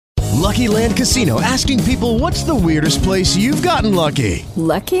Lucky Land Casino, asking people, what's the weirdest place you've gotten lucky?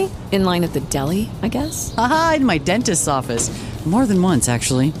 Lucky? In line at the deli, I guess? Aha, in my dentist's office. More than once,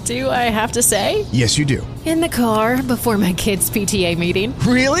 actually. Do I have to say? Yes, you do. In the car before my kids' PTA meeting.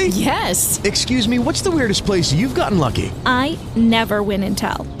 Really? Yes. Excuse me, what's the weirdest place you've gotten lucky? I never win and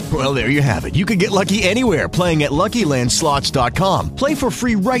tell. Well, there you have it. You can get lucky anywhere, playing at LuckyLandSlots.com. Play for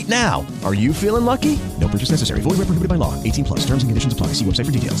free right now. Are you feeling lucky? No purchase necessary. Void where prohibited by law. 18 plus. Terms and conditions apply. See website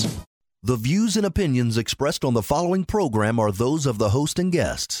for details. The views and opinions expressed on the following program are those of the host and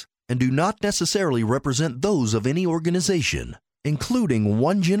guests and do not necessarily represent those of any organization, including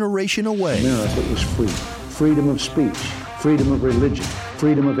One Generation Away. America is free. Freedom of speech, freedom of religion,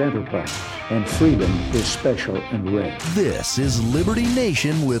 freedom of enterprise, and freedom is special and rare. This is Liberty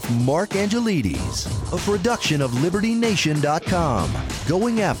Nation with Mark Angelides, a production of LibertyNation.com,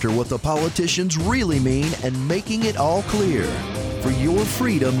 going after what the politicians really mean and making it all clear. For your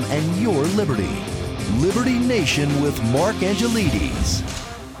freedom and your liberty. Liberty Nation with Mark Angelides.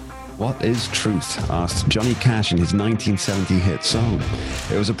 What is truth? Asked Johnny Cash in his 1970 hit song.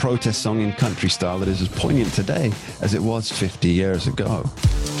 It was a protest song in country style that is as poignant today as it was 50 years ago.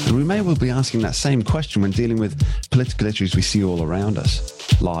 And we may well be asking that same question when dealing with political issues we see all around us.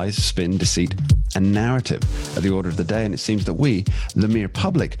 Lies, spin, deceit, and narrative are the order of the day, and it seems that we, the mere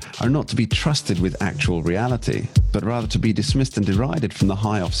public, are not to be trusted with actual reality, but rather to be dismissed and derided from the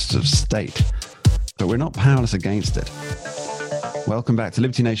high offices of state. But we're not powerless against it. Welcome back to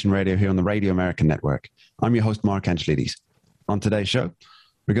Liberty Nation Radio here on the Radio American Network. I'm your host, Mark Angelides. On today's show,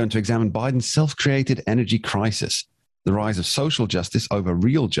 we're going to examine Biden's self-created energy crisis, the rise of social justice over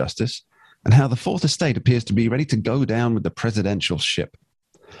real justice, and how the Fourth Estate appears to be ready to go down with the presidential ship.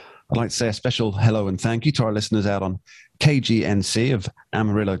 I'd like to say a special hello and thank you to our listeners out on KGNC of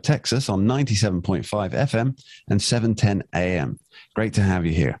Amarillo, Texas on 97.5 FM and 710 AM. Great to have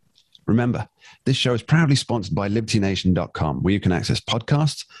you here. Remember, this show is proudly sponsored by LibertyNation.com, where you can access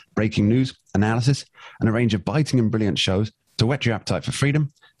podcasts, breaking news, analysis, and a range of biting and brilliant shows to whet your appetite for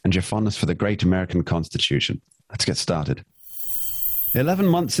freedom and your fondness for the great American Constitution. Let's get started. 11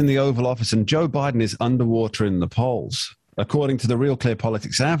 months in the Oval Office and Joe Biden is underwater in the polls. According to the Real Clear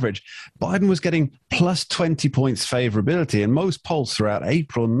Politics average, Biden was getting plus 20 points favorability in most polls throughout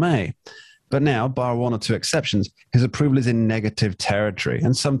April and May. But now, bar one or two exceptions, his approval is in negative territory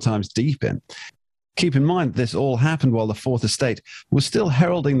and sometimes deep in. Keep in mind, this all happened while the Fourth Estate was still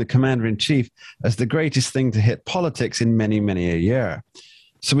heralding the commander-in-chief as the greatest thing to hit politics in many, many a year.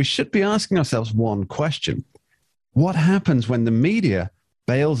 So we should be asking ourselves one question. What happens when the media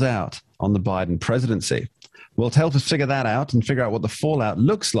bails out on the Biden presidency? Well, to help us figure that out and figure out what the fallout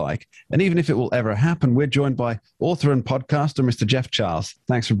looks like, and even if it will ever happen, we're joined by author and podcaster, Mr. Jeff Charles.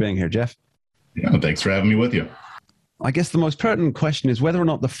 Thanks for being here, Jeff. Yeah, thanks for having me with you. I guess the most pertinent question is whether or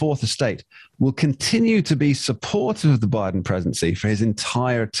not the Fourth Estate will continue to be supportive of the Biden presidency for his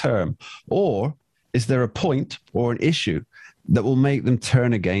entire term, or is there a point or an issue that will make them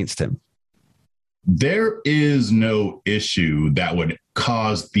turn against him? There is no issue that would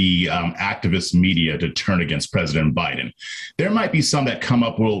cause the activist media to turn against President Biden. There might be some that come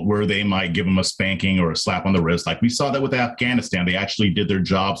up where they might give him a spanking or a slap on the wrist. Like we saw that with Afghanistan. They actually did their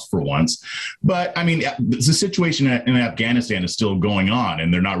jobs for once. But I mean, the situation in Afghanistan is still going on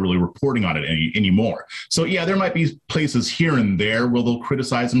and they're not really reporting on it anymore. So yeah, there might be places here and there where they'll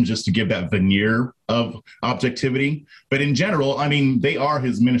criticize him just to give that veneer of objectivity. But in general, I mean, they are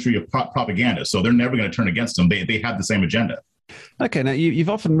his ministry of propaganda. So they're never going to turn against him. They have the same agenda. Okay, now you've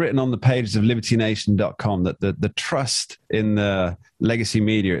often written on the pages of LibertyNation.com that the trust in the legacy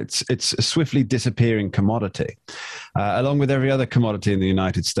media, it's a swiftly disappearing commodity, along with every other commodity in the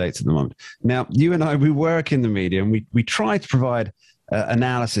United States at the moment. Now, you and I, we work in the media and we try to provide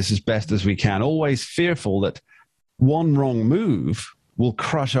analysis as best as we can, always fearful that one wrong move will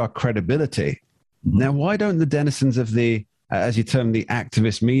crush our credibility. Now, why don't the denizens of the, as you term the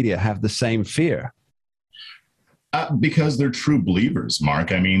activist media, have the same fear? Because they're true believers,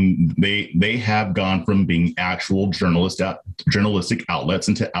 Mark. I mean, they have gone from being actual journalistic outlets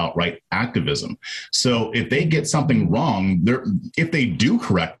into outright activism. So if they get something wrong, if they do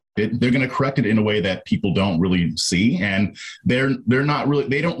correct it, they're going to correct it in a way that people don't really see, and they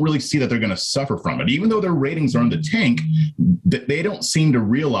don't really see that they're going to suffer from it. Even though their ratings are in the tank, they don't seem to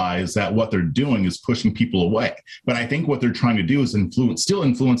realize that what they're doing is pushing people away. But I think what they're trying to do is still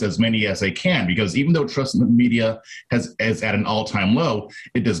influence as many as they can, because even though trust in the media is at an all-time low,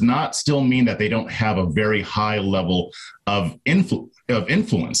 it does not still mean that they don't have a very high level of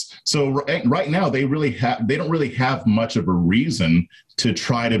influence. So right now, they don't really have much of a reason to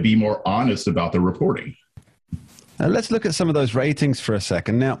try to be more honest about their reporting. Let's look at some of those ratings for a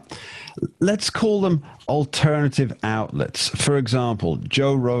second. Now, let's call them alternative outlets. For example,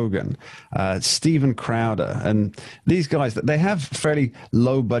 Joe Rogan, Steven Crowder, and these guys, they have fairly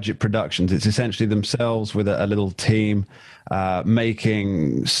low-budget productions. It's essentially themselves with a little team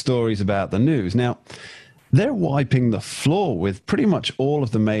making stories about the news. Now, they're wiping the floor with pretty much all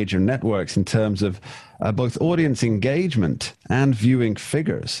of the major networks in terms of both audience engagement and viewing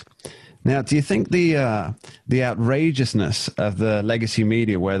figures. Now, do you think the outrageousness of the legacy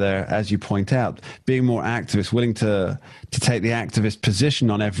media, where they're, as you point out, being more activist, willing to take the activist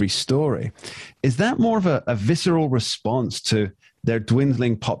position on every story, is that more of a visceral response to their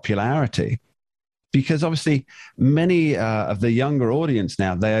dwindling popularity? Because obviously many of the younger audience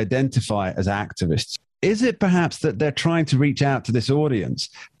now, they identify as activists. Is it perhaps that they're trying to reach out to this audience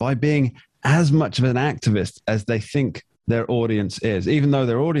by being as much of an activist as they think their audience is, even though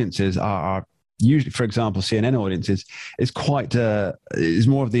their audiences are usually, for example, CNN audiences is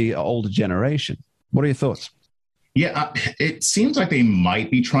more of the older generation? What are your thoughts? Yeah, it seems like they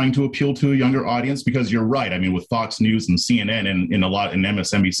might be trying to appeal to a younger audience, because you're right. I mean, with Fox News and CNN and in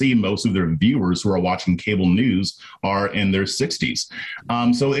MSNBC, most of their viewers who are watching cable news are in their 60s.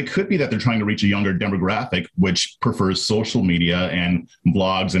 So it could be that they're trying to reach a younger demographic, which prefers social media and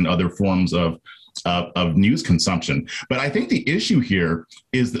blogs and other forms of news consumption. But I think the issue here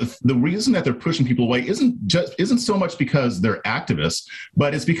is the reason that they're pushing people away isn't so much because they're activists,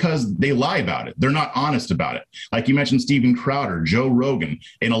 but it's because they lie about it. They're not honest about it. Like you mentioned, Steven Crowder, Joe Rogan,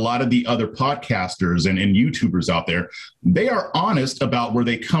 and a lot of the other podcasters and YouTubers out there, they are honest about where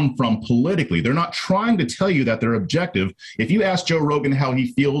they come from politically. They're not trying to tell you that they're objective. If you ask Joe Rogan how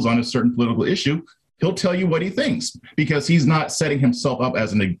he feels on a certain political issue, he'll tell you what he thinks, because he's not setting himself up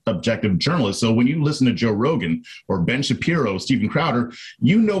as an objective journalist. So when you listen to Joe Rogan or Ben Shapiro, Steven Crowder,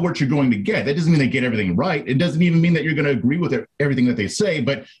 you know what you're going to get. That doesn't mean they get everything right. It doesn't even mean that you're going to agree with everything that they say,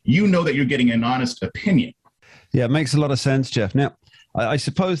 but you know that you're getting an honest opinion. Yeah, it makes a lot of sense, Jeff. Now, I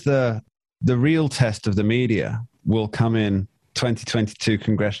suppose the real test of the media will come in 2022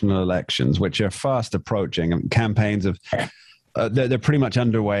 congressional elections, which are fast approaching, and campaigns they're pretty much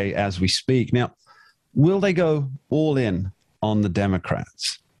underway as we speak. Now, will they go all in on the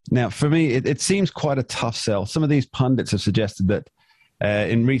Democrats? Now, for me, it seems quite a tough sell. Some of these pundits have suggested that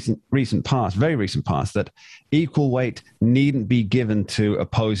in very recent past, that equal weight needn't be given to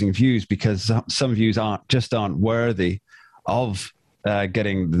opposing views because some views aren't worthy of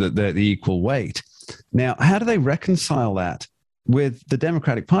getting the equal weight. Now, how do they reconcile that with the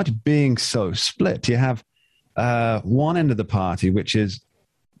Democratic Party being so split? You have one end of the party, which is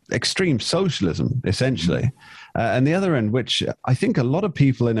extreme socialism, essentially, and the other end, which I think a lot of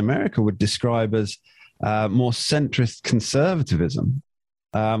people in America would describe as more centrist conservatism.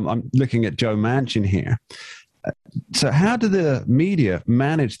 I'm looking at Joe Manchin here. So how do the media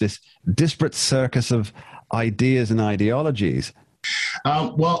manage this disparate circus of ideas and ideologies?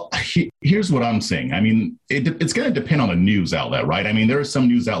 Here's what I'm saying. I mean, it's going to depend on the news outlet, right? I mean, there are some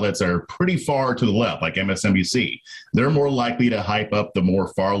news outlets that are pretty far to the left, like MSNBC. They're more likely to hype up the more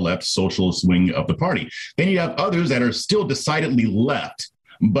far left socialist wing of the party. Then you have others that are still decidedly left,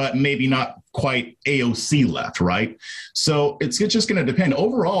 but maybe not quite AOC left, right? So it's just going to depend.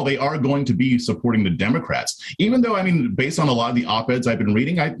 Overall, they are going to be supporting the Democrats, even though, I mean, based on a lot of the op-eds I've been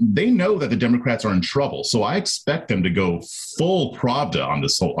reading, they know that the Democrats are in trouble. So I expect them to go full Pravda on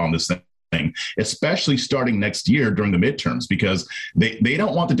this thing, especially starting next year during the midterms, because they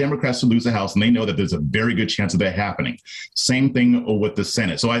don't want the Democrats to lose the House, and they know that there's a very good chance of that happening. Same thing with the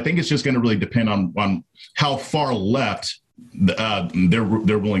Senate. So I think it's just going to really depend on how far left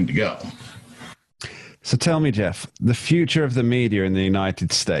they're willing to go. So tell me, Jeff, the future of the media in the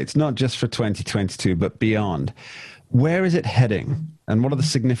United States, not just for 2022, but beyond, where is it heading? And what are the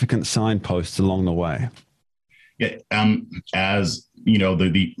significant signposts along the way? Yeah, as you know,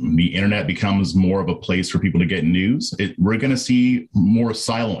 the internet becomes more of a place for people to get news, we're going to see more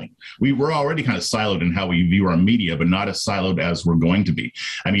siloing. We're already kind of siloed in how we view our media, but not as siloed as we're going to be.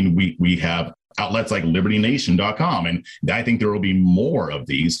 I mean, we have outlets like LibertyNation.com, and I think there will be more of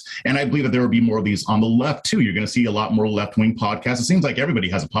these. And I believe that there will be more of these on the left too. You're going to see a lot more left-wing podcasts. It seems like everybody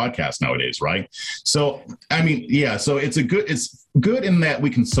has a podcast nowadays, right? So, I mean, yeah. So it's good in that we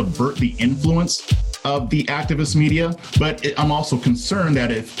can subvert the influence of the activist media, but I'm also concerned that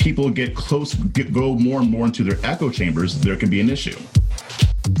if people go more and more into their echo chambers, there can be an issue.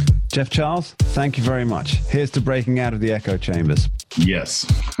 Jeff Charles, thank you very much. Here's to breaking out of the echo chambers. Yes.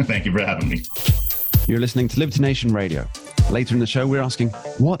 Thank you for having me. You're listening to Liberty Nation Radio. Later in the show, we're asking,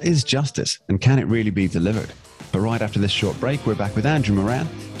 what is justice and can it really be delivered? But right after this short break, we're back with Andrew Moran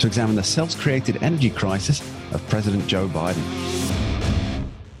to examine the self-created energy crisis of President Joe Biden.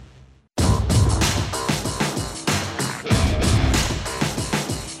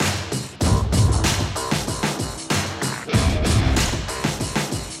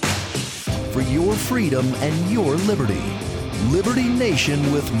 For your freedom and your liberty. Liberty Nation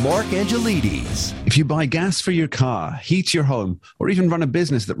with Mark Angelides. If you buy gas for your car, heat your home, or even run a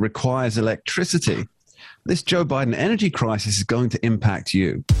business that requires electricity, this Joe Biden energy crisis is going to impact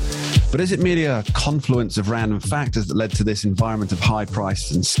you. But is it merely a confluence of random factors that led to this environment of high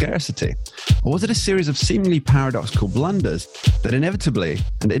prices and scarcity? Or was it a series of seemingly paradoxical blunders that inevitably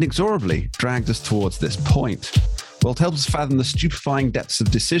and inexorably dragged us towards this point? Well, to help us fathom the stupefying depths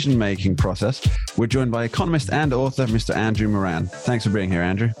of decision-making process, we're joined by economist and author, Mr. Andrew Moran. Thanks for being here,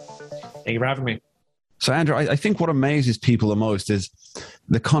 Andrew. Thank you for having me. So, Andrew, I think what amazes people the most is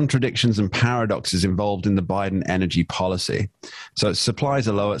the contradictions and paradoxes involved in the Biden energy policy. So supplies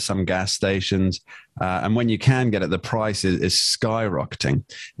are low at some gas stations, and when you can get it, the price is skyrocketing. And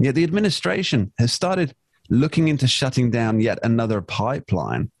yet the administration has started looking into shutting down yet another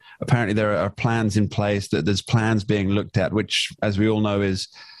pipeline. Apparently there are plans in place, that there's plans being looked at, which, as we all know, is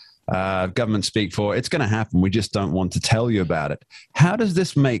government speak for, it's going to happen. We just don't want to tell you about it. How does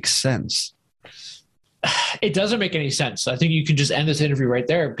this make sense? It doesn't make any sense. I think you can just end this interview right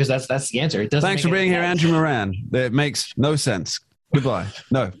there because that's the answer. It doesn't. Thanks for being here, Andrew Moran. It makes no sense. Goodbye.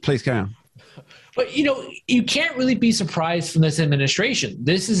 No, please carry on. But, you can't really be surprised from this administration.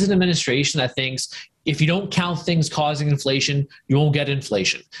 This is an administration that thinks if you don't count things causing inflation, you won't get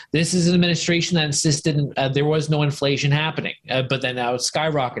inflation. This is an administration that insisted there was no inflation happening, but then now it's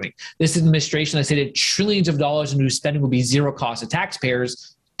skyrocketing. This is an administration that said that trillions of dollars in new spending will be zero cost to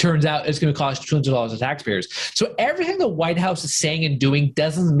taxpayers. Turns out it's going to cost trillions of dollars to taxpayers. So everything the White House is saying and doing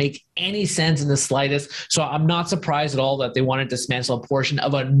doesn't make any sense in the slightest. So I'm not surprised at all that they want to dismantle a portion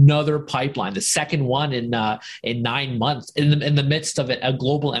of another pipeline, the second one in 9 months, in the midst of a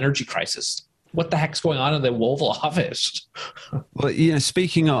global energy crisis. What the heck's going on in the Oval Office? Well,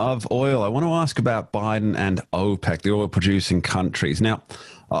 speaking of oil, I want to ask about Biden and OPEC, the oil-producing countries. Now,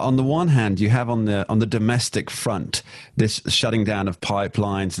 on the one hand, you have on the domestic front this shutting down of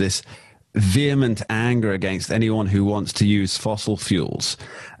pipelines, this vehement anger against anyone who wants to use fossil fuels.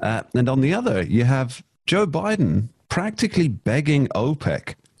 And on the other, you have Joe Biden practically begging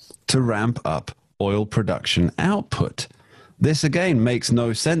OPEC to ramp up oil production output. This, again, makes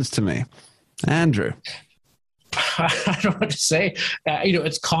no sense to me. Andrew. I don't know what to say.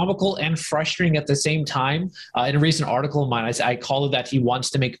 It's comical and frustrating at the same time. In a recent article of mine, I call it that he wants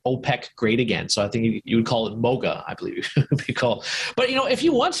to make OPEC great again. So I think you would call it MOGA, I believe it would be called. But if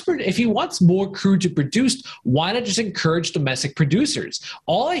he wants more crude to produce, why not just encourage domestic producers?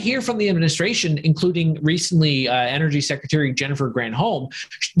 All I hear from the administration, including recently Energy Secretary Jennifer Granholm,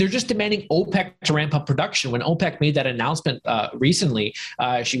 they're just demanding OPEC to ramp up production. When OPEC made that announcement recently,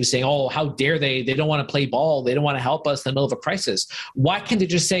 she was saying, "Oh, how dare they? They don't want to play ball. They don't want to help us in the middle of a crisis." Why can't they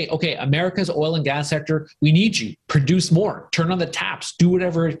just say, okay, America's oil and gas sector, we need you, produce more, turn on the taps, do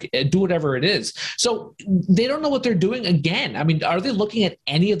whatever it is. So they don't know what they're doing again. I mean, are they looking at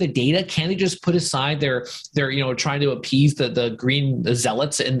any of the data? Can they just put aside their trying to appease the green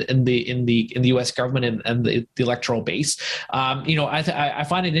zealots in the US government and the electoral base? I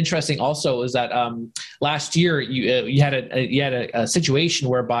find it interesting also is that last year you had a situation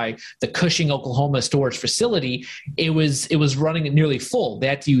whereby the Cushing, Oklahoma storage facility, it was running nearly full. They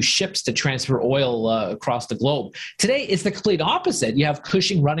had to use ships to transfer oil across the globe. Today, it's the complete opposite. You have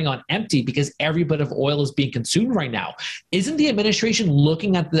Cushing running on empty because every bit of oil is being consumed right now. Isn't the administration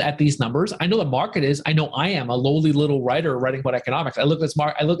looking at these numbers? I know the market is. I know I am a lowly little writer writing about economics. I look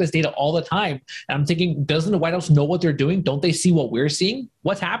at this data all the time, and I'm thinking, doesn't the White House know what they're doing? Don't they see what we're seeing?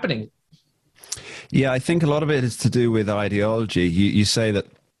 What's happening? Yeah, I think a lot of it is to do with ideology. You say that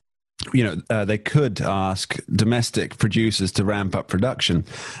they could ask domestic producers to ramp up production,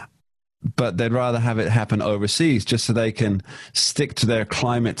 but they'd rather have it happen overseas just so they can stick to their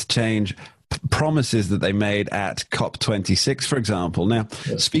climate change promises that they made at COP26, for example. Now,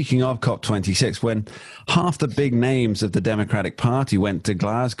 speaking of COP26, when half the big names of the Democratic Party went to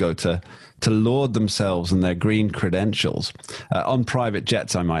Glasgow to laud themselves and their green credentials, on private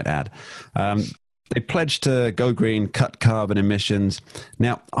jets, I might add, they pledged to go green, cut carbon emissions.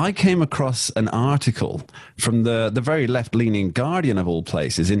 Now, I came across an article from the very left-leaning Guardian, of all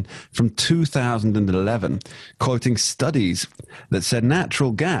places, from 2011, quoting studies that said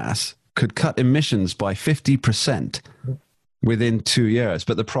natural gas could cut emissions by 50% within 2 years.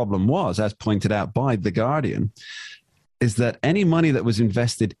 But the problem was, as pointed out by The Guardian, is that any money that was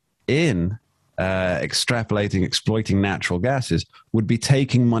invested in extrapolating, exploiting natural gases would be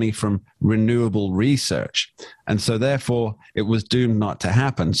taking money from renewable research. And so therefore it was doomed not to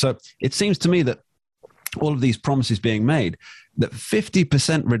happen. So it seems to me that all of these promises being made, that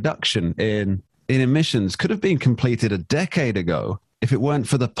 50% reduction in emissions could have been completed a decade ago if it weren't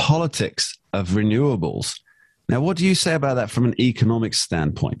for the politics of renewables. Now, what do you say about that from an economic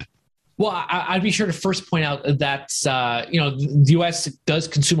standpoint? Well, I'd be sure to first point out that, the U.S. does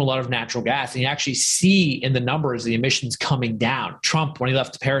consume a lot of natural gas, and you actually see in the numbers the emissions coming down. Trump, when he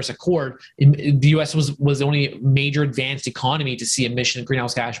left the Paris Accord, the U.S. was the only major advanced economy to see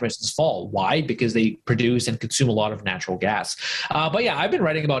greenhouse gas emissions fall. Why? Because they produce and consume a lot of natural gas. But yeah, I've been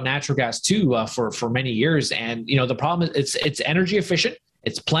writing about natural gas too for many years, and the problem is it's energy efficient.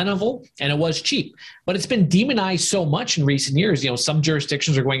 It's plentiful, and it was cheap. But it's been demonized so much in recent years. Some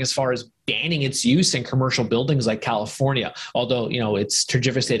jurisdictions are going as far as banning its use in commercial buildings like California, although, it's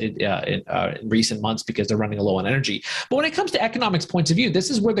tergiversated in recent months because they're running low on energy. But when it comes to economics points of view,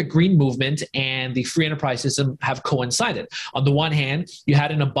 this is where the green movement and the free enterprise system have coincided. On the one hand, you have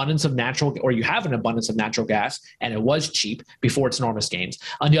an abundance of natural gas, and it was cheap before its enormous gains.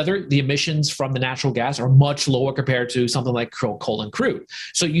 On the other, the emissions from the natural gas are much lower compared to something like coal and crude.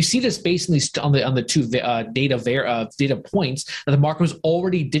 So you see this based on the two data points that the market was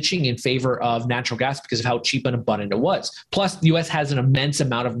already ditching in favor of natural gas because of how cheap and abundant it was. Plus, the U.S. has an immense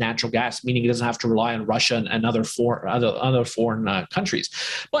amount of natural gas, meaning it doesn't have to rely on Russia and other foreign countries.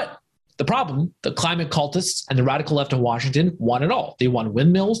 But the problem, the climate cultists and the radical left in Washington want it all. They want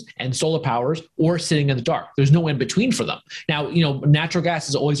windmills and solar powers or sitting in the dark. There's no in between for them. Now, natural gas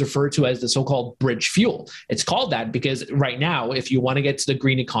is always referred to as the so-called bridge fuel. It's called that because right now, if you want to get to the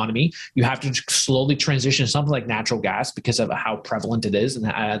green economy, you have to slowly transition to something like natural gas because of how prevalent it is and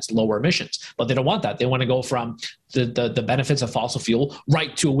it adds lower emissions. But they don't want that. They want to go from the benefits of fossil fuel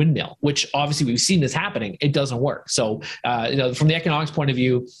right to a windmill, which obviously we've seen this happening. It doesn't work. So, from the economics point of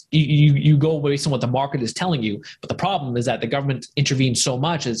view, you go based on what the market is telling you. But the problem is that the government intervenes so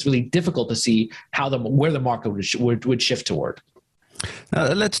much that it's really difficult to see where the market would shift toward.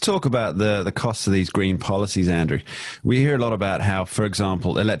 Let's talk about the costs of these green policies, Andrew. We hear a lot about how, for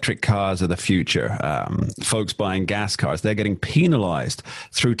example, electric cars are the future. Folks buying gas cars, they're getting penalized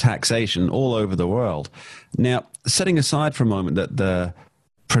through taxation all over the world. Now, setting aside for a moment that the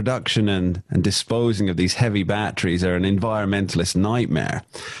production and disposing of these heavy batteries are an environmentalist nightmare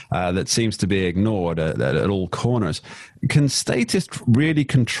that seems to be ignored at all corners, can statists really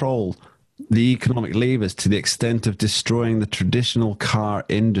control the economic levers to the extent of destroying the traditional car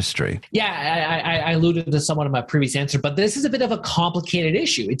industry? Yeah, I alluded to somewhat in my previous answer, but this is a bit of a complicated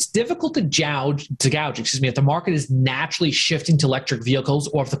issue. It's difficult to gouge, if the market is naturally shifting to electric vehicles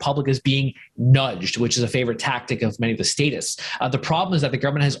or if the public is being nudged, which is a favorite tactic of many of the statists. The problem is that the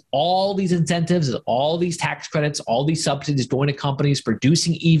government has all these incentives, all these tax credits, all these subsidies going to companies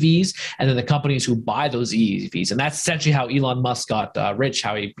producing EVs, and then the companies who buy those EVs. And that's essentially how Elon Musk got rich,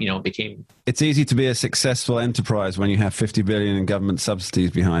 how he became. It's easy to be a successful enterprise when you have $50 billion in government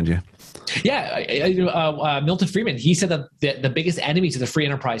subsidies behind you. Yeah, Milton Friedman, he said that the biggest enemy to the free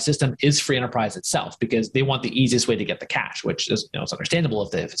enterprise system is free enterprise itself, because they want the easiest way to get the cash, which is, it's understandable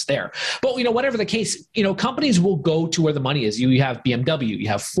if it's there. But, whatever the case, companies will go to where the money is. You have BMW, you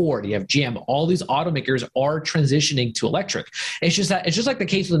have Ford, you have GM. All these automakers are transitioning to electric. It's just like the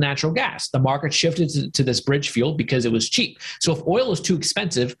case with the natural gas. The market shifted to this bridge fuel because it was cheap. So if oil is too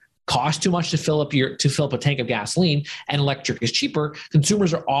expensive, costs too much to fill up a tank of gasoline, and electric is cheaper,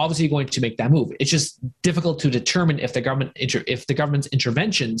 consumers are obviously going to make that move. It's just difficult to determine if the government's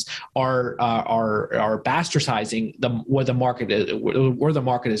interventions are bastardizing where the market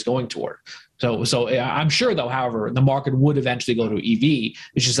is going toward. So I'm sure, though, however, the market would eventually go to EV.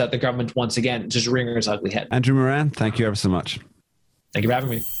 It's just that the government, once again, just rearing its ugly head. Andrew Moran, thank you ever so much. Thank you for having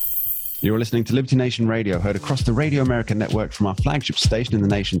me. You're listening to Liberty Nation Radio, heard across the Radio America network from our flagship station in the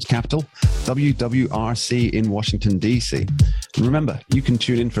nation's capital, WWRC in Washington, D.C. And remember, you can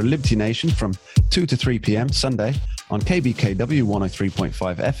tune in for Liberty Nation from 2 to 3 p.m. Sunday on KBKW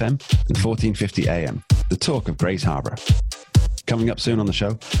 103.5 FM and 1450 AM, the talk of Grays Harbor. Coming up soon on the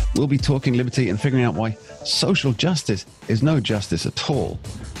show, we'll be talking liberty and figuring out why social justice is no justice at all.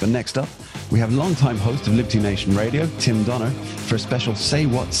 But next up, we have longtime host of Liberty Nation Radio, Tim Donner, for a special Say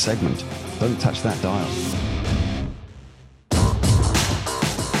What segment. Don't touch that dial.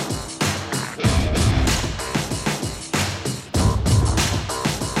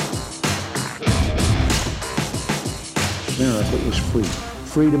 America is free.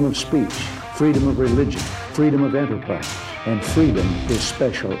 Freedom of speech, freedom of religion, freedom of enterprise, and freedom is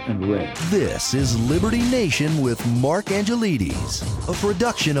special and rare. This is Liberty Nation with Mark Angelides, a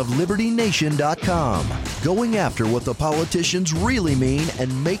production of LibertyNation.com, going after what the politicians really mean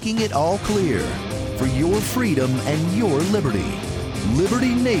and making it all clear for your freedom and your liberty.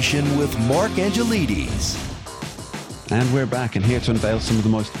 Liberty Nation with Mark Angelides. And we're back and here to unveil some of the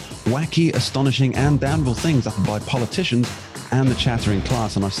most wacky, astonishing, and damnable things uttered by politicians and the chattering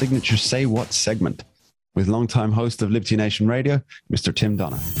class on our signature Say What segment with longtime host of Liberty Nation Radio, Mr. Tim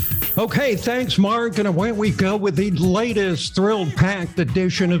Donner. Okay, thanks, Mark. And away we go with the latest thrill-packed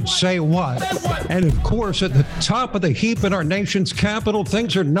edition of Say What. And of course, at the top of the heap in our nation's capital,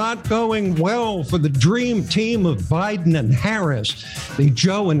 things are not going well for the dream team of Biden and Harris. The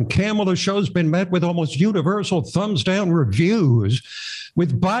Joe and Kamala show's been met with almost universal thumbs-down reviews,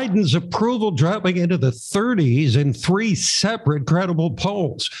 with Biden's approval dropping into the 30s in 3 separate credible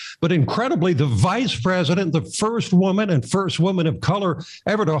polls. But incredibly, the vice president, the first woman of color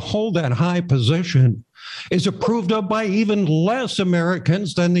ever to hold that high position, is approved of by even less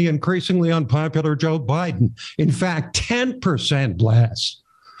Americans than the increasingly unpopular Joe Biden. In fact, 10% less,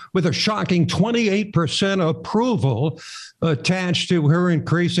 with a shocking 28% approval attached to her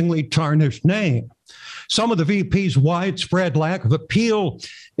increasingly tarnished name. Some of the VP's widespread lack of appeal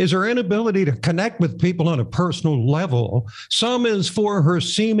is her inability to connect with people on a personal level. Some is for her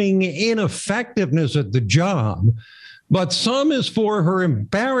seeming ineffectiveness at the job, but some is for her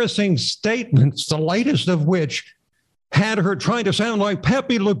embarrassing statements, the latest of which had her trying to sound like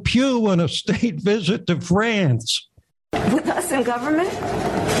Pepe Le Pew on a state visit to France. With us in government,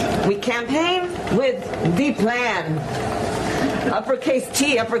 we campaign with the plan. Uppercase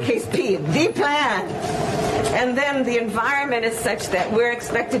T, uppercase P, the plan. And then the environment is such that we're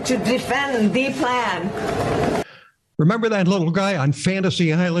expected to defend the plan. Remember that little guy on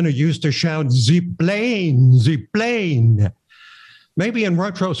Fantasy Island who used to shout, "The plane, the plane"? Maybe in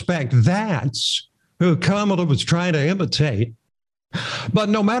retrospect, that's who Kamala was trying to imitate. But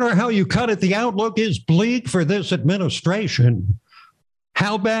no matter how you cut it, the outlook is bleak for this administration.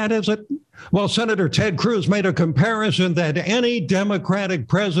 How bad is it? Well, Senator Ted Cruz made a comparison that any Democratic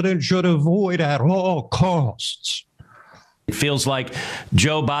president should avoid at all costs. It feels like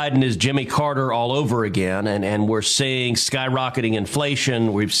Joe Biden is Jimmy Carter all over again, and we're seeing skyrocketing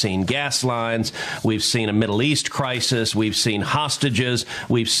inflation. We've seen gas lines. We've seen a Middle East crisis. We've seen hostages.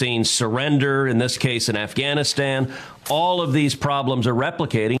 We've seen surrender, in this case in Afghanistan. All of these problems are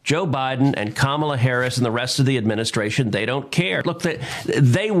replicating. Joe Biden and Kamala Harris and the rest of the administration, they don't care. Look,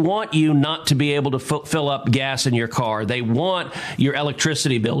 they want you not to be able to fill up gas in your car. They want your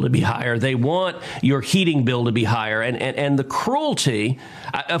electricity bill to be higher. They want your heating bill to be higher. And the cruelty,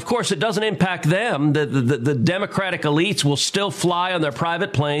 of course, it doesn't impact them. The Democratic elites will still fly on their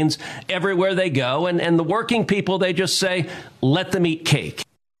private planes everywhere they go. And the working people, they just say, let them eat cake.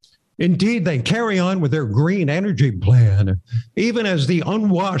 Indeed, they carry on with their green energy plan, even as the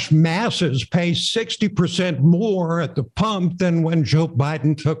unwashed masses pay 60% more at the pump than when Joe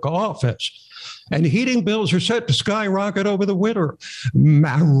Biden took office. And heating bills are set to skyrocket over the winter.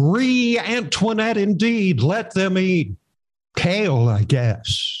 Marie Antoinette, indeed, let them eat kale, I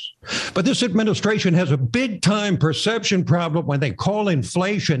guess. But this administration has a big-time perception problem when they call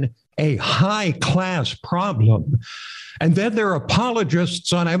inflation a high-class problem. And then their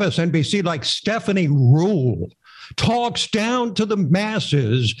apologists on MSNBC like Stephanie Ruhle talks down to the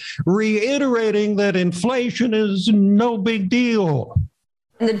masses, reiterating that inflation is no big deal.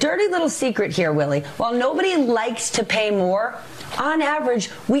 And the dirty little secret here, Willie, while nobody likes to pay more, on average,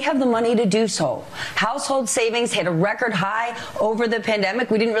 we have the money to do so. Household savings hit a record high over the pandemic.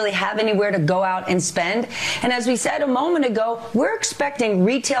 We didn't really have anywhere to go out and spend. And as we said a moment ago, we're expecting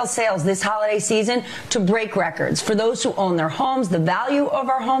retail sales this holiday season to break records. For those who own their homes, the value of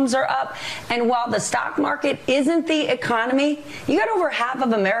our homes are up. And while the stock market isn't the economy, you got over half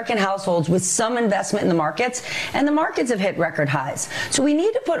of American households with some investment in the markets, and the markets have hit record highs. So we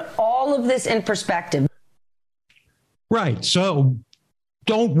need to put all of this in perspective. Right. So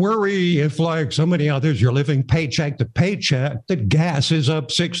don't worry if, like so many others, you're living paycheck to paycheck, that gas is up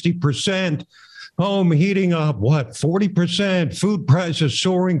 60%, home heating up, 40%, food prices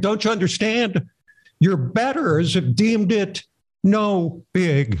soaring. Don't you understand? Your betters have deemed it no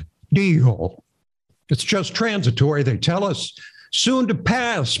big deal. It's just transitory, they tell us, soon to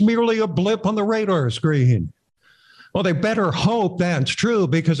pass, merely a blip on the radar screen. Well, they better hope that's true,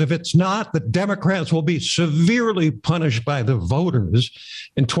 because if it's not, the Democrats will be severely punished by the voters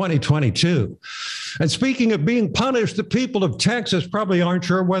in 2022. And speaking of being punished, the people of Texas probably aren't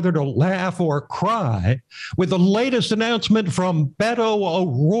sure whether to laugh or cry with the latest announcement from Beto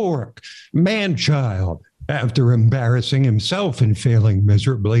O'Rourke, man-child, after embarrassing himself and failing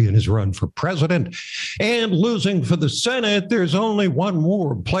miserably in his run for president and losing for the Senate. There's only one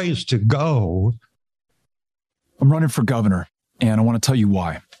more place to go. I'm running for governor, and I want to tell you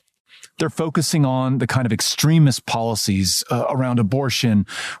why. They're focusing on the kind of extremist policies around abortion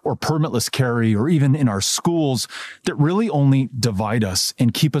or permitless carry or even in our schools that really only divide us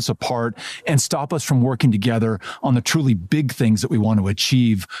and keep us apart and stop us from working together on the truly big things that we want to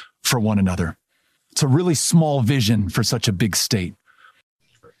achieve for one another. It's a really small vision for such a big state.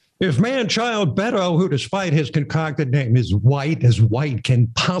 If man-child Beto, who despite his concocted name is white as white can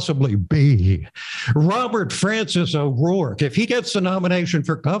possibly be, Robert Francis O'Rourke, if he gets the nomination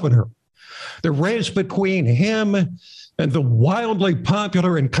for governor, the race between him and the wildly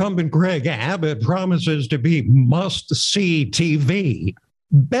popular incumbent Greg Abbott promises to be must-see TV.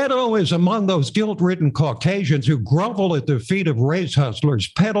 Beto is among those guilt-ridden Caucasians who grovel at the feet of race hustlers,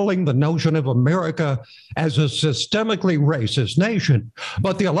 peddling the notion of America as a systemically racist nation.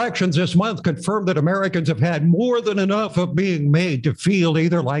 But the elections this month confirmed that Americans have had more than enough of being made to feel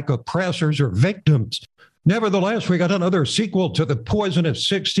either like oppressors or victims. Nevertheless, we got another sequel to the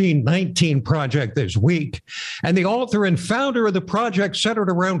poisonous 1619 project this week. And the author and founder of the project, centered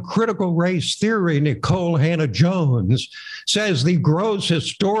around critical race theory, Nicole Hannah-Jones, says the gross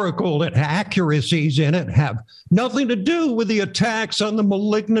historical inaccuracies in it have nothing to do with the attacks on the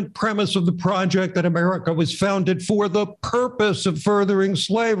malignant premise of the project that America was founded for the purpose of furthering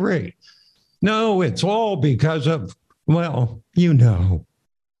slavery. No, it's all because of, well, you know.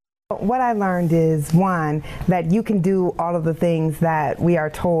 What I learned is, one, that you can do all of the things that we are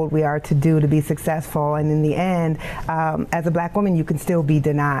told we are to do to be successful. And in the end, as a Black woman, you can still be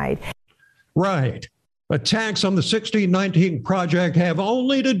denied. Right. Attacks on the 1619 project have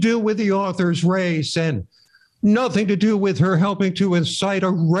only to do with the author's race and nothing to do with her helping to incite a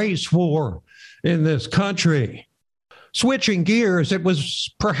race war in this country. Switching gears, it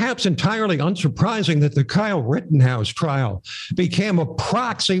was perhaps entirely unsurprising that the Kyle Rittenhouse trial became a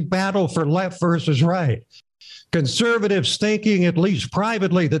proxy battle for left versus right. Conservatives thinking, at least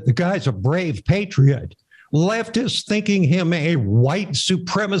privately, that the guy's a brave patriot. Leftists thinking him a white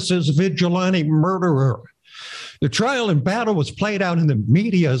supremacist vigilante murderer. The trial and battle was played out in the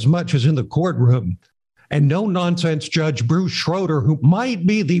media as much as in the courtroom. And no-nonsense Judge Bruce Schroeder, who might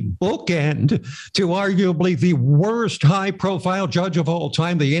be the bookend to arguably the worst high-profile judge of all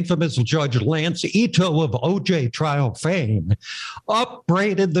time, the infamous Judge Lance Ito of OJ trial fame,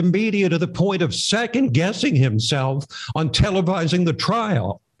 upbraided the media to the point of second-guessing himself on televising the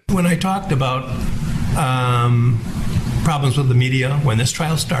trial. When I talked about problems with the media when this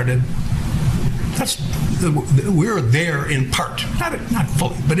trial started, we're there in part, not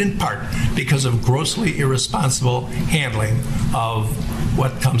fully, but in part, because of grossly irresponsible handling of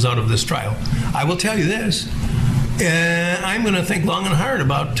what comes out of this trial. I will tell you this. I'm going to think long and hard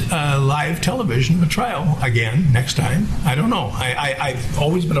about live television, the trial again next time. I don't know. I've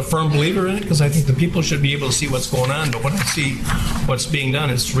always been a firm believer in it because I think the people should be able to see what's going on. But when I see what's being done,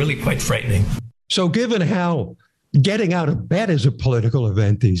 it's really quite frightening. So given how getting out of bed is a political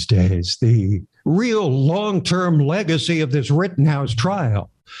event these days, the real long-term legacy of this Rittenhouse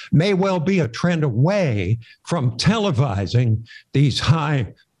trial may well be a trend away from televising these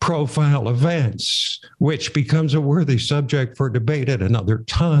high-profile events, which becomes a worthy subject for debate at another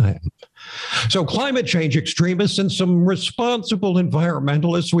time. So climate change extremists and some responsible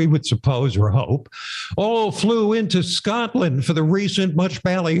environmentalists, we would suppose or hope, all flew into Scotland for the recent much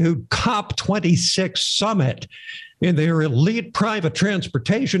ballyhooed COP26 summit in their elite private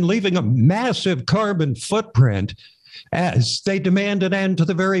transportation, leaving a massive carbon footprint as they demand an end to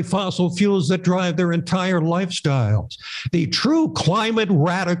the very fossil fuels that drive their entire lifestyles. The true climate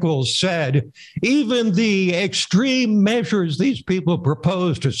radicals said even the extreme measures these people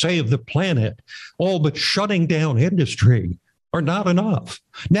propose to save the planet, all but shutting down industry, are not enough.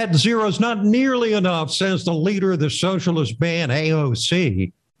 Net zero is not nearly enough, says the leader of the socialist band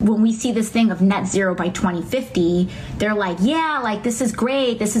AOC. When we see this thing of net zero by 2050, they're like, yeah, like this is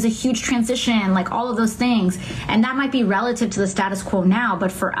great. This is a huge transition, like all of those things. And that might be relative to the status quo now.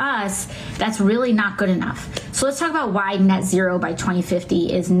 But for us, that's really not good enough. So let's talk about why net zero by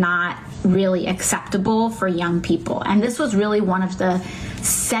 2050 is not really acceptable for young people. And this was really one of the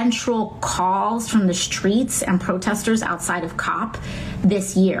central calls from the streets and protesters outside of COP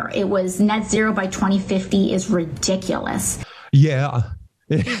this year. It was net zero by 2050 is ridiculous. Yeah.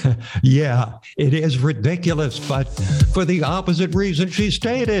 Yeah, it is ridiculous, but for the opposite reason she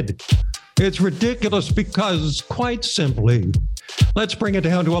stated. It's ridiculous because, quite simply, Let's bring it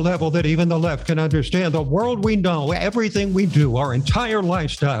down to a level that even the left can understand. The world we know, everything we do, our entire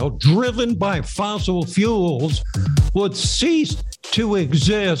lifestyle, driven by fossil fuels, would cease to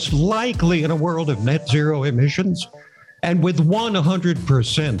exist likely in a world of net zero emissions. And with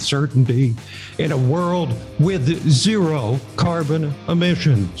 100% certainty in a world with zero carbon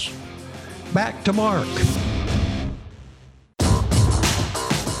emissions. Back to Mark.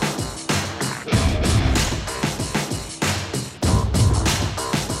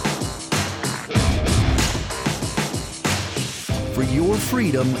 For your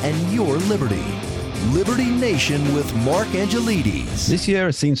freedom and your liberty. Liberty Nation with Mark Angelides. This year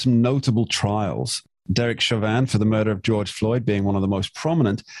has seen some notable trials. Derek Chauvin for the murder of George Floyd being one of the most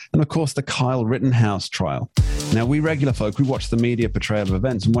prominent, and of course the Kyle Rittenhouse trial. Now, we regular folk, we watch the media portrayal of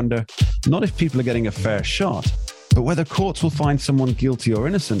events and wonder not if people are getting a fair shot, but whether courts will find someone guilty or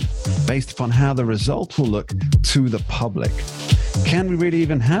innocent based upon how the result will look to the public. Can we really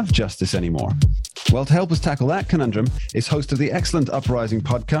even have justice anymore? Well, to help us tackle that conundrum is host of the excellent Uprising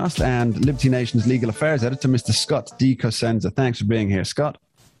podcast and Liberty Nation's legal affairs editor, Mr. Scott D. Cosenza. Thanks for being here, Scott.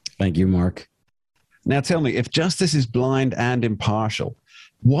 Thank you, Mark. Now tell me, if justice is blind and impartial,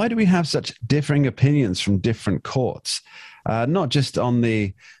 why do we have such differing opinions from different courts? Not just on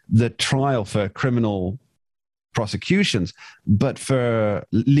the trial for criminal prosecutions, but for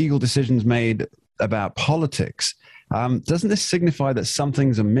legal decisions made about politics. Doesn't this signify that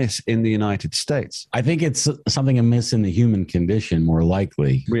something's amiss in the United States? I think it's something amiss in the human condition, more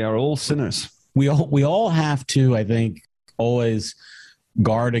likely. We are all sinners. We all have to, I think, always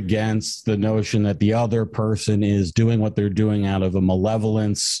guard against the notion that the other person is doing what they're doing out of a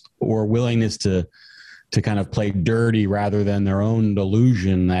malevolence or willingness to kind of play dirty rather than their own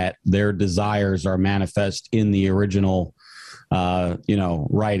delusion that their desires are manifest in the original,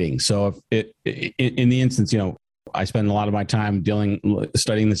 writing. So if in the instance, I spend a lot of my time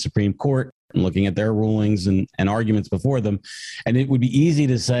studying the Supreme Court and looking at their rulings and arguments before them. And it would be easy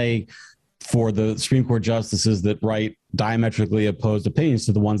to say for the Supreme Court justices that write diametrically opposed opinions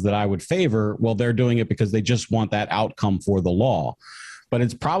to the ones that I would favor, well, they're doing it because they just want that outcome for the law. But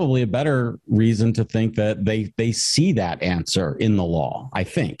it's probably a better reason to think that they see that answer in the law, I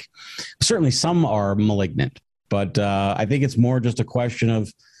think. Certainly some are malignant, but I think it's more just a question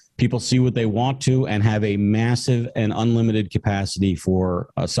of people see what they want to and have a massive and unlimited capacity for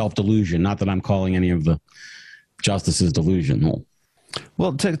self-delusion. Not that I'm calling any of the justices delusional.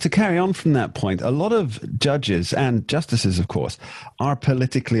 Well, to carry on from that point, a lot of judges and justices, of course, are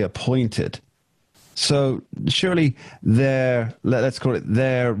politically appointed. So surely their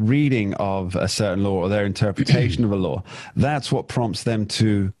reading of a certain law or their interpretation of a law, that's what prompts them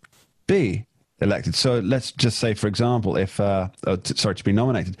to be elected. So let's just say, for example, to be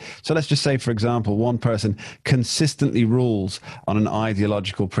nominated. So let's just say, for example, one person consistently rules on an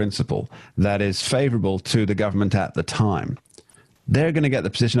ideological principle that is favorable to the government at the time. They're going to get the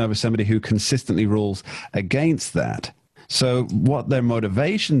position over somebody who consistently rules against that. So what their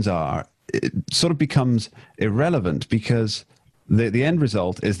motivations are, it sort of becomes irrelevant because the end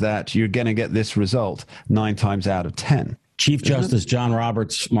result is that you're going to get this result 9 times out of 10. Chief Justice John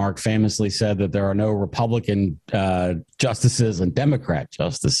Roberts, Mark, famously said that there are no Republican justices and Democrat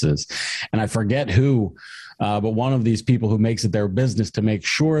justices. And I forget who, but one of these people who makes it their business to make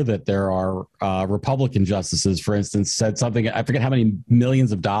sure that there are Republican justices, for instance, said something, I forget how many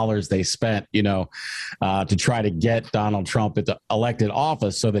millions of dollars they spent, to try to get Donald Trump into elected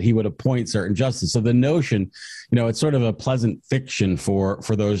office so that he would appoint certain justices. So the notion, it's sort of a pleasant fiction for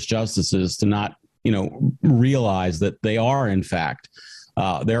those justices to not realize that they are, in fact,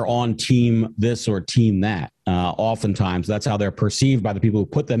 they're on team this or team that. Oftentimes, that's how they're perceived by the people who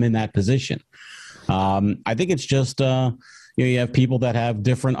put them in that position. I think it's just, you have people that have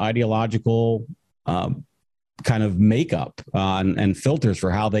different ideological kind of makeup and filters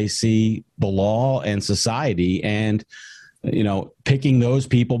for how they see the law and society. And, picking those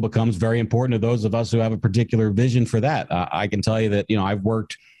people becomes very important to those of us who have a particular vision for that. I can tell you that, I've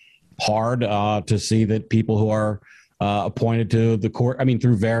worked hard to see that people who are appointed to the court,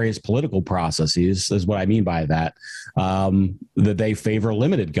 through various political processes is what I mean by that, that they favor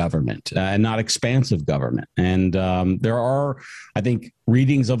limited government and not expansive government. And there are, I think,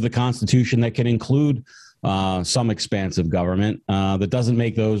 readings of the Constitution that can include some expansive government that doesn't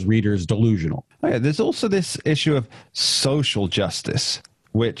make those readers delusional. Okay, there's also this issue of social justice,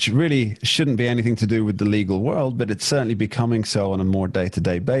 which really shouldn't be anything to do with the legal world, but it's certainly becoming so on a more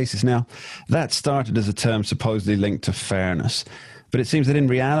day-to-day basis. Now, that started as a term supposedly linked to fairness, but it seems that in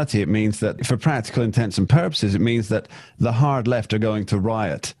reality it means that, for practical intents and purposes, it means that the hard left are going to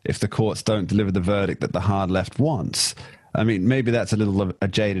riot if the courts don't deliver the verdict that the hard left wants. I mean, maybe that's a little of a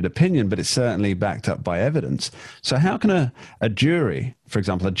jaded opinion, but it's certainly backed up by evidence. So how can a jury, for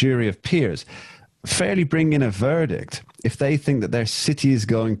example, a jury of peers, fairly bring in a verdict if they think that their city is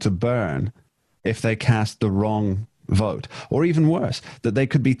going to burn if they cast the wrong vote? Or even worse, that they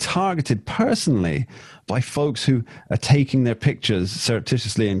could be targeted personally by folks who are taking their pictures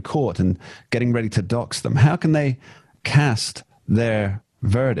surreptitiously in court and getting ready to dox them. How can they cast their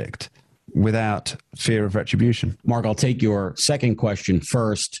verdict without fear of retribution? Mark, I'll take your second question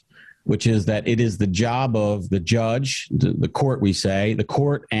first, which is that it is the job of the judge, the court, we say, the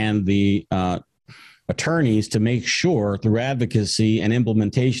court and the attorneys to make sure through advocacy and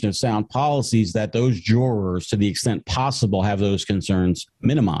implementation of sound policies that those jurors, to the extent possible, have those concerns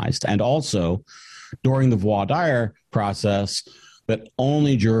minimized. And also during the voir dire process, that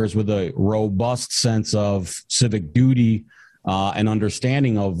only jurors with a robust sense of civic duty and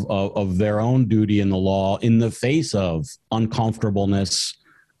understanding of their own duty in the law in the face of uncomfortableness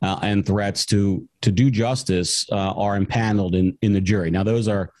and threats to do justice are impaneled in the jury. Now, those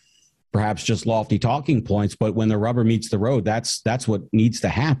are perhaps just lofty talking points, but when the rubber meets the road, that's what needs to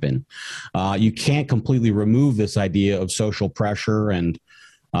happen. You can't completely remove this idea of social pressure and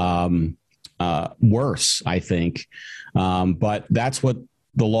worse, I think. But that's what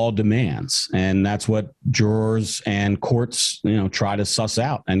the law demands, and that's what jurors and courts, try to suss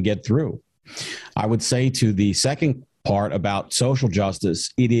out and get through. I would say to the second part about social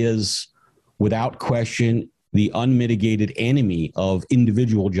justice, it is without question the unmitigated enemy of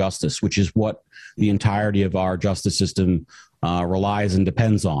individual justice, which is what the entirety of our justice system relies and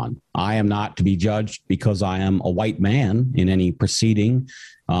depends on. I am not to be judged because I am a white man in any proceeding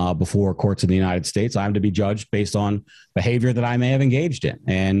before courts in the United States. I am to be judged based on behavior that I may have engaged in.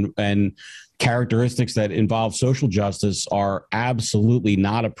 And characteristics that involve social justice are absolutely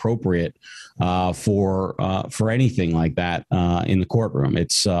not appropriate for anything like that in the courtroom.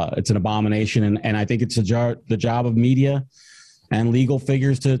 It's an abomination, and I think it's the job of media and legal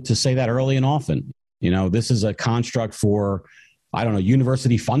figures to say that early and often. This is a construct for, I don't know,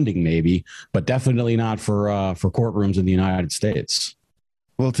 university funding maybe, but definitely not for courtrooms in the United States.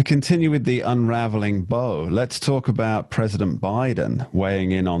 Well, to continue with the unraveling bow, let's talk about President Biden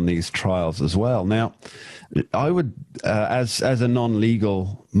weighing in on these trials as well. Now, I would, as a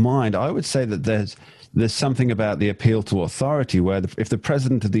non-legal mind, I would say that there's something about the appeal to authority where if the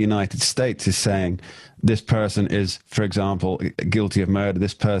president of the United States is saying this person is, for example, guilty of murder,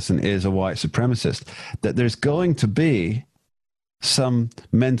 this person is a white supremacist, that there's going to be some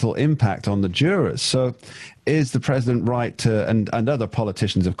mental impact on the jurors. So is the president right to, and other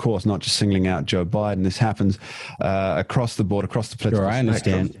politicians, of course, not just singling out Joe Biden, this happens across the board, across the political spectrum. I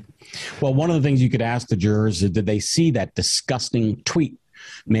understand. Well, one of the things you could ask the jurors is, did they see that disgusting tweet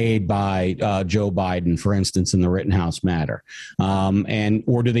made by Joe Biden, for instance, in the Rittenhouse matter,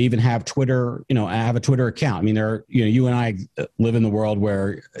 or do they even have Twitter? Have a Twitter account? I mean, you and I live in the world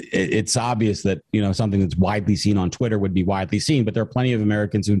where it's obvious that something that's widely seen on Twitter would be widely seen, but there are plenty of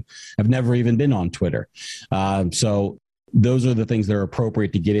Americans who have never even been on Twitter. So those are the things that are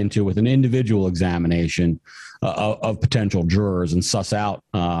appropriate to get into with an individual examination of potential jurors and suss out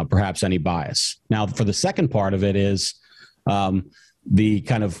perhaps any bias. Now, for the second part of it is the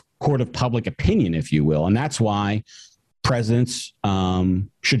kind of court of public opinion, if you will. And that's why presidents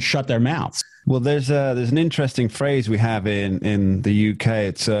should shut their mouths. Well, there's an interesting phrase we have in the UK.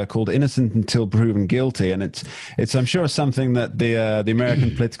 It's called innocent until proven guilty. And it's I'm sure something that the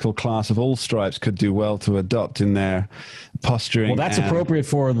American political class of all stripes could do well to adopt in their posturing. Well, that's appropriate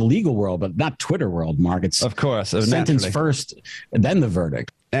for the legal world, but not Twitter world, Mark. It's of course sentence first, then the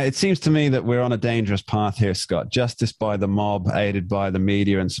verdict. It seems to me that we're on a dangerous path here, Scott. Justice by the mob, aided by the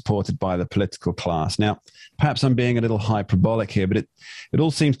media and supported by the political class. Now, perhaps I'm being a little hyperbolic here, but it all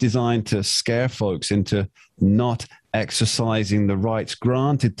seems designed to scare folks into not exercising the rights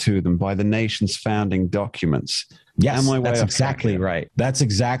granted to them by the nation's founding documents. Yes, that's exactly right. That's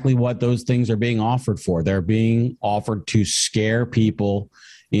exactly what those things are being offered for. They're being offered to scare people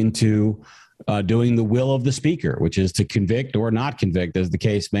into doing the will of the speaker, which is to convict or not convict, as the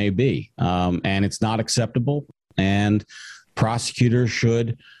case may be. And it's not acceptable. And prosecutors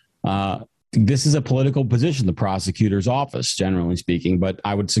should, this is a political position, the prosecutor's office, generally speaking, but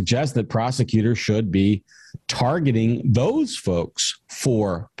I would suggest that prosecutors should be targeting those folks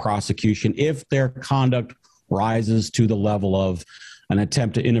for prosecution if their conduct rises to the level of an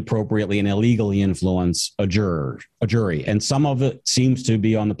attempt to inappropriately and illegally influence a jury. And some of it seems to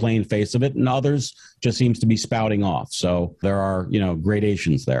be on the plain face of it, and others just seems to be spouting off. So there are,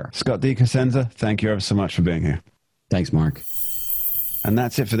 gradations there. Scott DeCrescenzo, thank you ever so much for being here. Thanks, Mark. And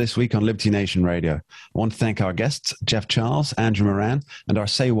that's it for this week on Liberty Nation Radio. I want to thank our guests, Jeff Charles, Andrew Moran, and our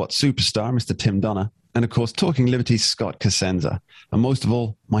Say What superstar, Mr. Tim Donner. And of course, Talking Liberty's Scott Cosenza. And most of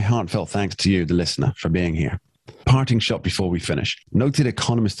all, my heartfelt thanks to you, the listener, for being here. Parting shot before we finish. Noted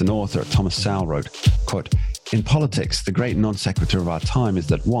economist and author Thomas Sowell wrote, quote, "In politics, the great non sequitur of our time is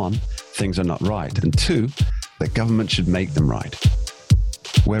that 1, things are not right, and 2, that government should make them right.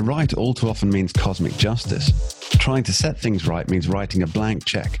 Where right all too often means cosmic justice, trying to set things right means writing a blank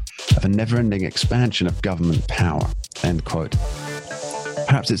check of a never-ending expansion of government power." End quote.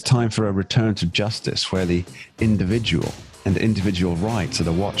 Perhaps it's time for a return to justice where the individual and individual rights are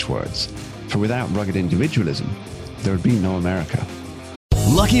the watchwords. For without rugged individualism, there would be no America.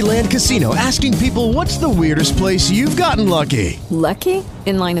 Lucky Land Casino, asking people, what's the weirdest place you've gotten lucky? Lucky?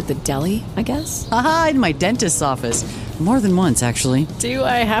 In line at the deli, I guess? Aha, in my dentist's office. More than once, actually. Do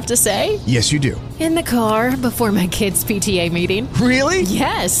I have to say? Yes, you do. In the car before my kids' PTA meeting. Really?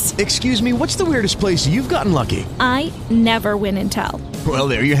 Yes. Excuse me, what's the weirdest place you've gotten lucky? I never win and tell. Well,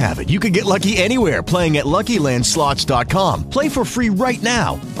 there you have it. You can get lucky anywhere, playing at LuckyLandSlots.com. Play for free right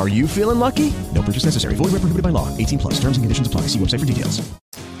now. Are you feeling lucky? No purchase necessary. Void where prohibited by law. 18+. Terms and conditions apply. See website for details.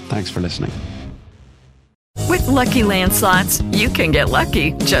 Thanks for listening. With Lucky Land Slots, you can get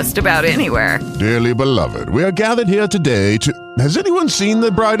lucky just about anywhere. Dearly beloved, we are gathered here today to... Has anyone seen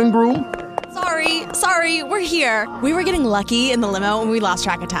the bride and groom? Sorry, we're here. We were getting lucky in the limo and we lost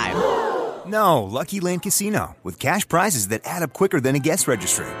track of time. No, Lucky Land Casino, with cash prizes that add up quicker than a guest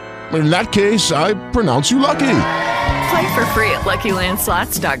registry. In that case, I pronounce you lucky. Play for free at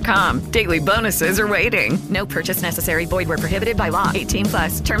LuckyLandSlots.com. Daily bonuses are waiting. No purchase necessary. Void where prohibited by law.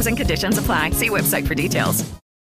 18+. Terms and conditions apply. See website for details.